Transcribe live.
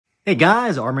Hey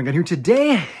guys, Arm&Gun here.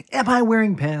 Today, am I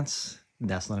wearing pants?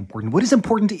 That's not important. What is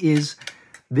important is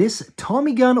this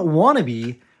TommyGun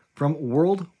Wannabe from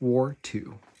World War II.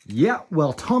 Yeah,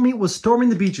 well, Tommy was storming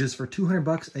the beaches for 200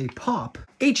 bucks a pop.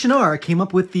 H&R came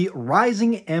up with the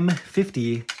Reising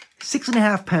M-50,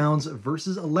 6.5 pounds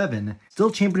versus 11,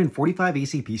 still chambered in 45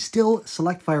 ACP, still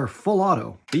select fire full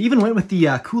auto. They even went with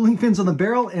the cooling fins on the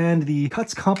barrel and the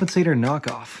cuts compensator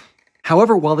knockoff.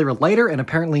 However, while they were lighter and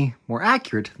apparently more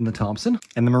accurate than the Thompson,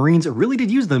 and the Marines really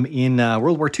did use them in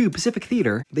World War II Pacific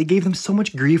Theater, they gave them so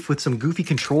much grief with some goofy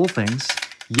control things.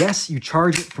 Yes, you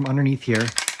charge it from underneath here,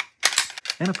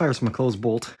 and it fires from a closed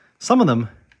bolt. Some of them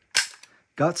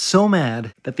got so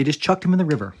mad that they just chucked him in the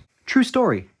river. True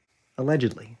story,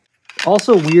 allegedly.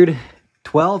 Also weird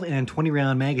 12 and 20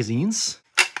 round magazines.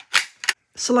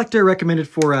 Selector recommended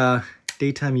for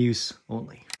daytime use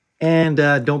only. And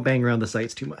don't bang around the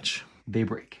sights too much. They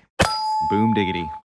break. Boom diggity.